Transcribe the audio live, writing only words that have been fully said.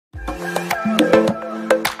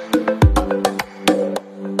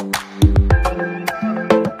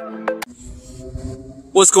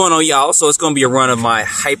What's going on, y'all? So it's going to be a run of my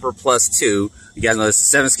Hyper Plus 2. You guys know this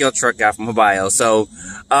is a 7-scale truck guy from Hobao. So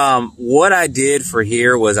what I did for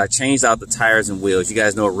here was I changed out the tires and wheels. You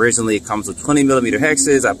guys know originally it comes with 20mm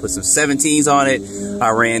hexes. I put some 17s on it. I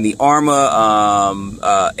ran the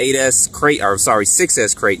Arma 8S crate, or sorry,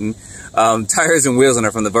 6S Creighton tires and wheels on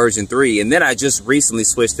it from the version 3. And then I just recently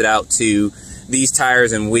switched it out to these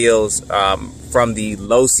tires and wheels from the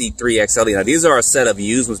Low C3 XLE. Now these are a set of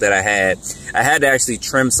used ones that I had. I had to actually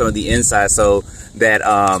trim some of the inside so that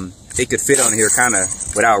it could fit on here kind of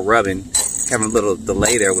without rubbing. Having a little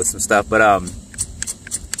delay there with some stuff, but yeah, I'm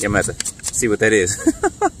gonna have to see what that is.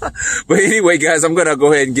 But anyway, guys, I'm gonna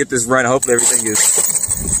go ahead and get this run. Hopefully everything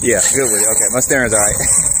is, yeah, good with it. Okay, my steering's all right.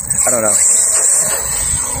 I don't know.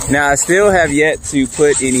 Now I still have yet to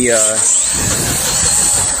put any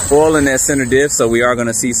oil in that center diff, so we are going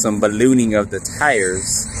to see some ballooning of the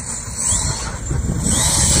tires.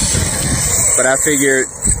 But I figured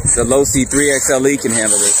the Low C3 XLE can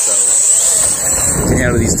handle this, so can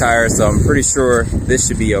handle these tires, so I'm pretty sure this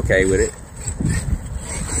should be okay with it.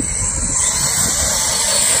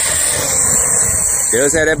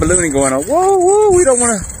 Does have that ballooning going on. Whoa, whoa, we don't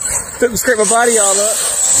want to scrape my body all up.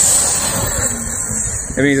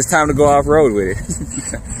 That means it's time to go off-road with it.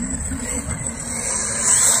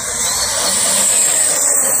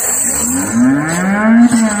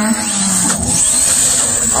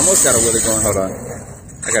 Almost got a wheelie going. Hold on.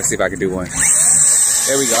 I gotta see if I can do one.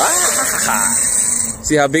 There we go. Ah!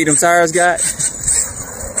 See how big them tires got?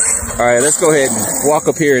 Alright, let's go ahead and walk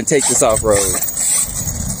up here and take this off-road.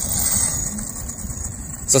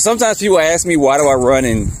 So sometimes people ask me, why do I run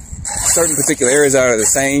in certain particular areas that are the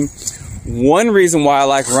same? One reason why I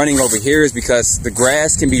like running over here is because the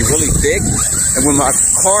grass can be really thick, and when my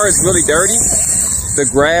car is really dirty, the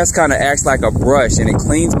grass kind of acts like a brush and it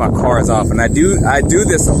cleans my cars off. And I do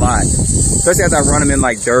this a lot, especially as I run them in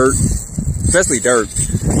like dirt, especially dirt.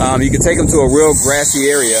 You can take them to a real grassy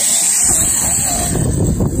area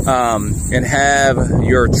and have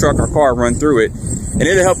your truck or car run through it, and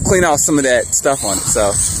it'll help clean out some of that stuff on it.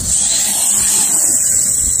 So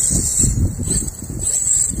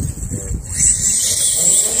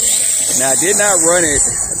now I did not run it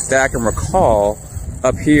that I can recall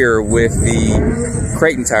up here with the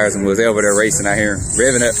Creighton tires and wheels. They're over there racing out here,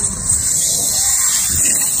 revving up.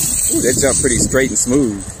 Ooh, that jumped pretty straight and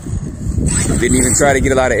smooth. Didn't even try to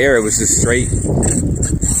get a lot of air. It was just straight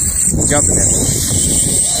jumping there.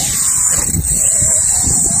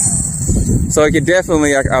 So it could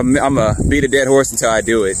definitely, I'm a beat a dead horse until I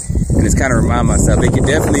do it. And it's kind of remind myself, it could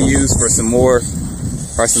definitely use for some more,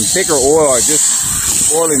 or some thicker oil, or just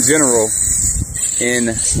oil in general, in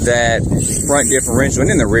that front differential, and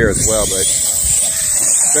in the rear as well, but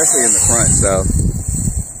especially in the front. So,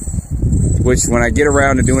 which when I get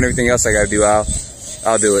around to doing everything else I gotta do, I'll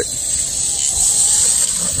do it.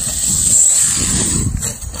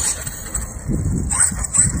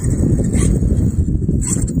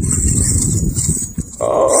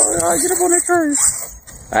 Oh, I get up on that curve.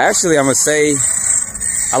 Actually, I'm gonna say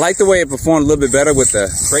I like the way it performed a little bit better with the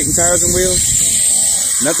Creighton tires and wheels.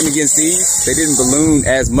 Nothing against these. They didn't balloon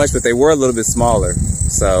as much, but they were a little bit smaller.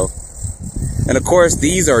 So, and of course,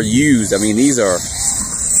 these are used. I mean, these are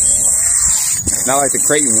not like the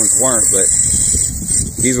Creighton ones weren't, but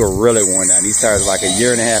these were really worn down. These tires are like 1.5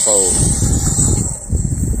 years old.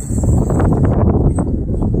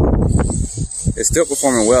 It's still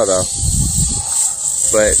performing well though.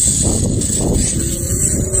 But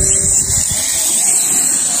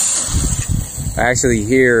I actually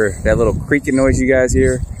hear that little creaking noise you guys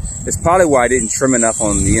hear. It's probably why I didn't trim enough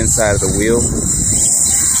on the inside of the wheel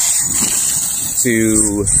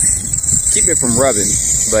to keep it from rubbing.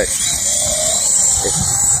 But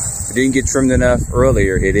if it didn't get trimmed enough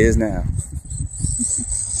earlier, it is now.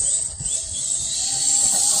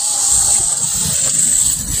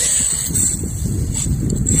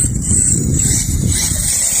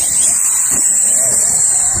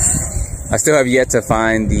 I still have yet to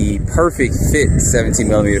find the perfect fit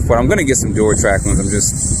 17mm Ford. I'm going to get some dual track ones. I'm just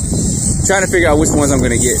trying to figure out which ones I'm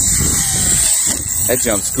going to get. That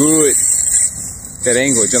jumps good. That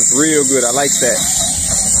angle jumps real good. I like that.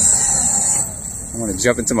 I want to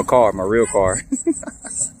jump into my car, my real car.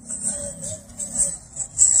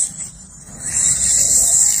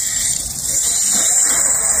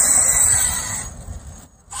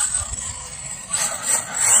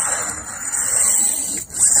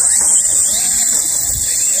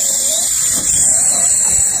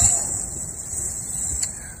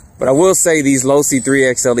 But I will say these Low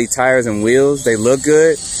C3 XLE tires and wheels, they look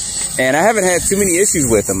good. And I haven't had too many issues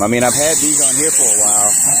with them. I mean, I've had these on here for a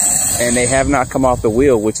while, and they have not come off the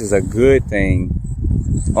wheel, which is a good thing.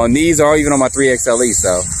 on these or even on my 3XLE.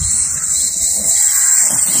 So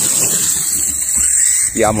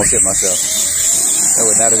yeah, I almost hit myself. That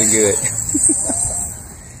would not have been good.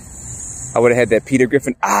 I would have had that Peter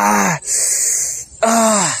Griffin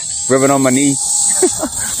rubbing on my knee,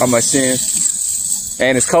 on my shin.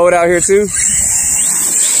 And it's cold out here too.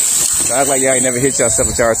 So I act like y'all ain't never hit yourself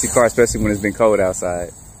with your RC car, especially when it's been cold outside.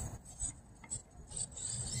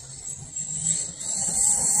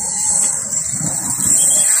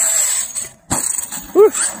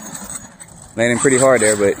 Whew. Landing pretty hard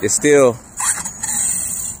there, but it's still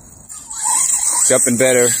jumping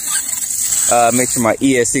better. Make sure my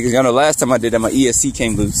ESC, because y'all know last time I did that, my ESC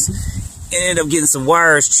came loose. Ended up getting some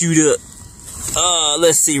wires chewed up.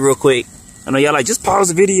 Let's see real quick. I know y'all like, just pause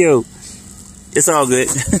the video. It's all good.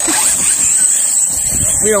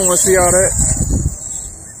 We don't want to see all that.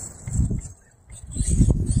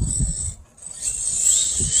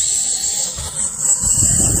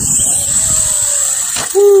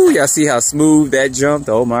 Woo, y'all see how smooth that jumped?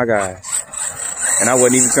 Oh my gosh. And I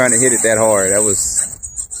wasn't even trying to hit it that hard. That was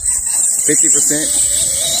 50%.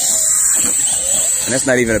 And that's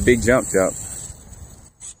not even a big jump.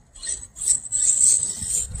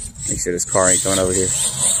 Make sure this car ain't coming over here.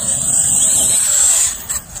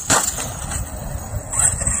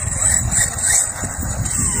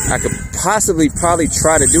 I could probably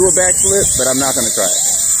try to do a backflip, but I'm not gonna try it.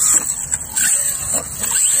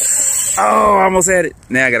 Oh, I almost had it.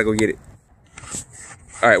 Now I gotta go get it.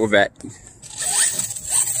 All right, we're back.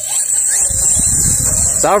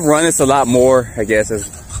 So I've run this a lot more, I guess,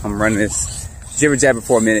 as I'm running this jibber jabber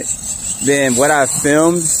for a minute, than what I've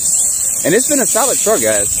filmed. And it's been a solid truck,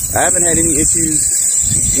 guys. I haven't had any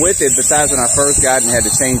issues with it besides when I first got it and had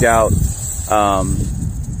to change out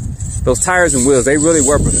those tires and wheels. They really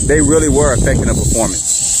were affecting the performance.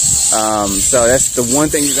 So that's the one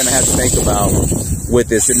thing you're gonna have to think about with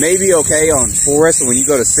this. It may be okay on 4S, so when you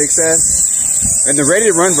go to 6S, and the ready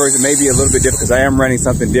to run version may be a little bit different because I am running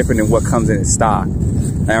something different than what comes in its stock.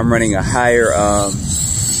 I am running a higher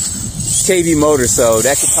KV motor, so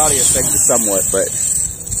that could probably affect it somewhat, but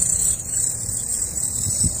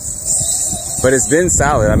it's been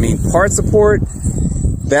solid. I mean, part support,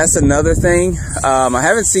 that's another thing. I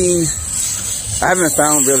haven't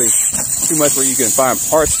found really too much where you can find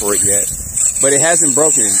parts for it yet, but it hasn't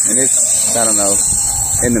broken, and it's, I don't know,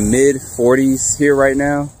 in the mid 40s here right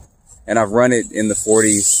now, and I've run it in the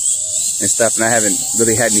 40s and stuff, and I haven't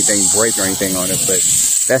really had anything break or anything on it, but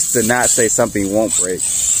that's to not say something won't break.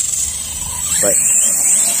 But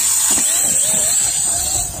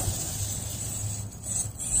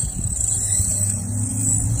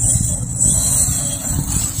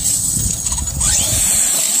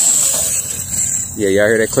yeah, y'all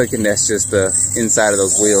hear that clicking? That's just the inside of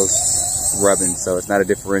those wheels rubbing, so it's not a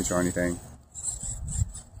differential or anything.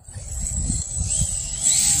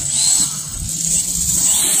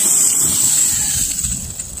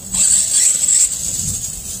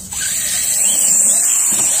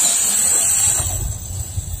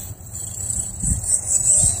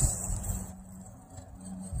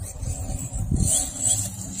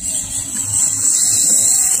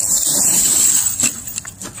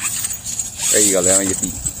 There you go, there on your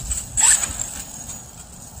feet.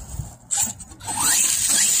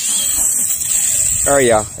 Alright,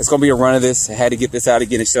 y'all, it's gonna be a run of this. I had to get this out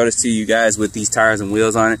again and show this to you guys with these tires and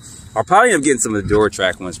wheels on it. I'll probably end up getting some of the door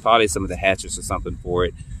track ones, probably some of the hatches or something for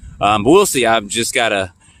it. But we'll see. I've just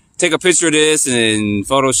gotta take a picture of this and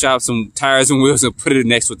Photoshop some tires and wheels and put it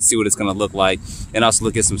next to it to see what it's gonna look like, and also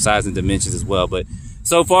look at some size and dimensions as well. But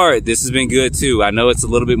so far, this has been good too. I know it's a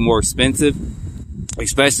little bit more expensive,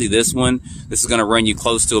 especially this one. This is going to run you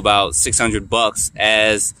close to about $600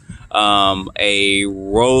 as a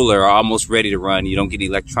roller, almost ready to run. You don't get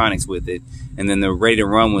electronics with it, and then the ready to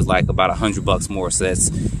run was like about $100 more. So that's,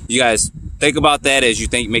 you guys think about that as you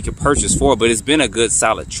make your purchase for it. But it's been a good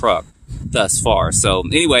solid truck thus far. So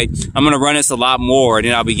anyway, I'm going to run this a lot more, and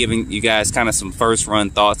then I'll be giving you guys kind of some first run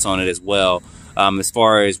thoughts on it as well, as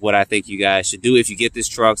far as what I think you guys should do if you get this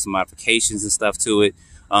truck, some modifications and stuff to it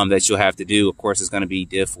that you'll have to do. Of course, it's going to be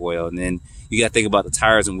diff oil, and then you got to think about the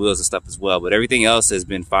tires and wheels and stuff as well, but everything else has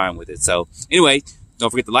been fine with it. So anyway, don't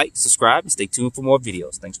forget to like, subscribe, and stay tuned for more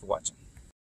videos. Thanks for watching.